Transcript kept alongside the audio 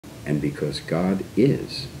And because God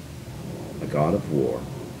is a God of war,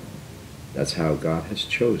 that's how God has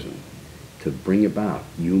chosen to bring about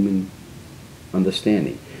human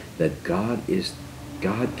understanding that God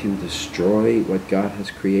can destroy what God has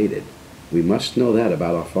created. We must know that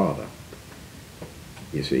about our Father.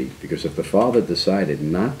 You see, because if the Father decided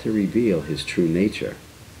not to reveal his true nature,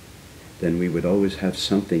 then we would always have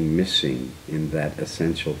something missing in that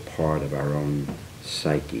essential part of our own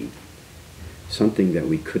psyche. Something that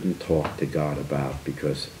we couldn't talk to God about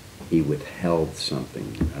because he withheld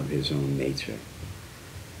something of his own nature.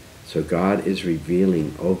 So God is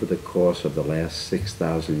revealing over the course of the last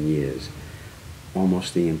 6,000 years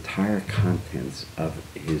almost the entire contents of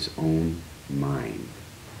his own mind.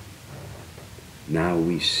 Now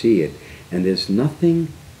we see it, and there's nothing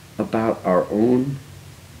about our own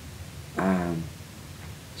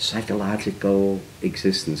psychological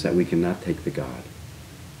existence that we cannot take to God.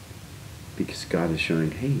 Because God is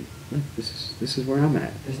showing, hey, look, this is where I'm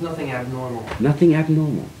at. There's nothing abnormal. Nothing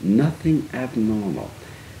abnormal. Nothing abnormal.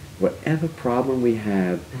 Whatever problem we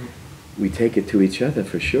have, we take it to each other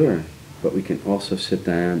for sure, but we can also sit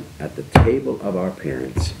down at the table of our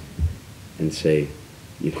parents and say,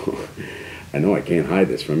 you know I can't hide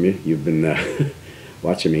this from you. You've been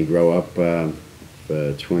watching me grow up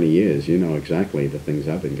for 20 years. You know exactly the things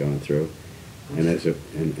I've been going through. And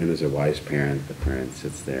as a wise parent, the parent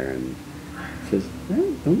sits there and says,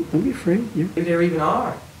 well, don't be afraid. If there even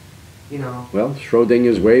are, you know. Well,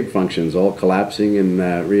 Schrodinger's wave functions all collapsing and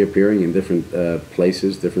reappearing in different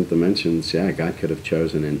places, different dimensions. Yeah, God could have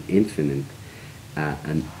chosen an infinite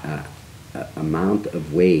amount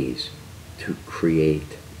of ways to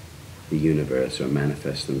create the universe or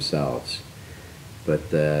manifest themselves. But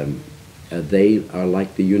they are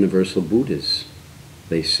like the universal Buddhas.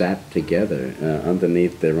 They sat together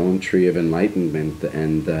underneath their own tree of enlightenment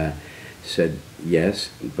and said,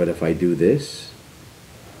 yes, but if I do this,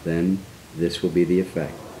 then this will be the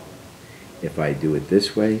effect. If I do it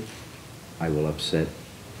this way, I will upset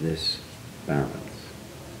this balance.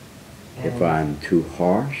 If I'm too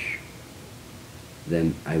harsh,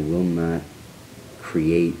 then I will not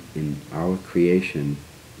create in our creation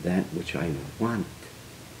that which I want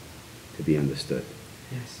to be understood.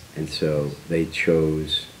 Yes. And so they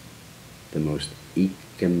chose the most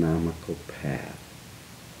economical path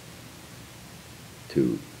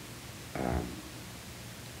to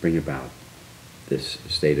bring about this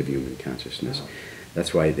state of human consciousness.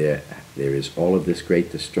 That's why there is all of this great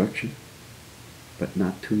destruction, but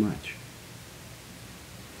not too much.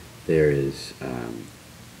 There is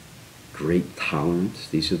great tolerance.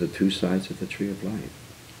 These are the two sides of the tree of life.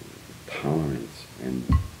 Tolerance and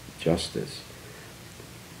justice.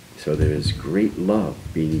 So there is great love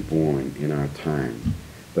being born in our time.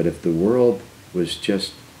 But if the world was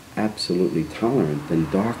just absolutely tolerant,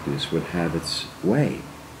 then darkness would have its way.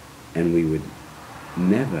 And we would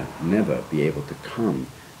never, never be able to come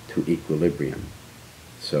to equilibrium.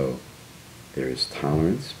 So there is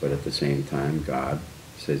tolerance, but at the same time, God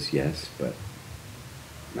says yes, but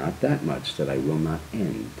not that much that I will not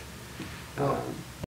end.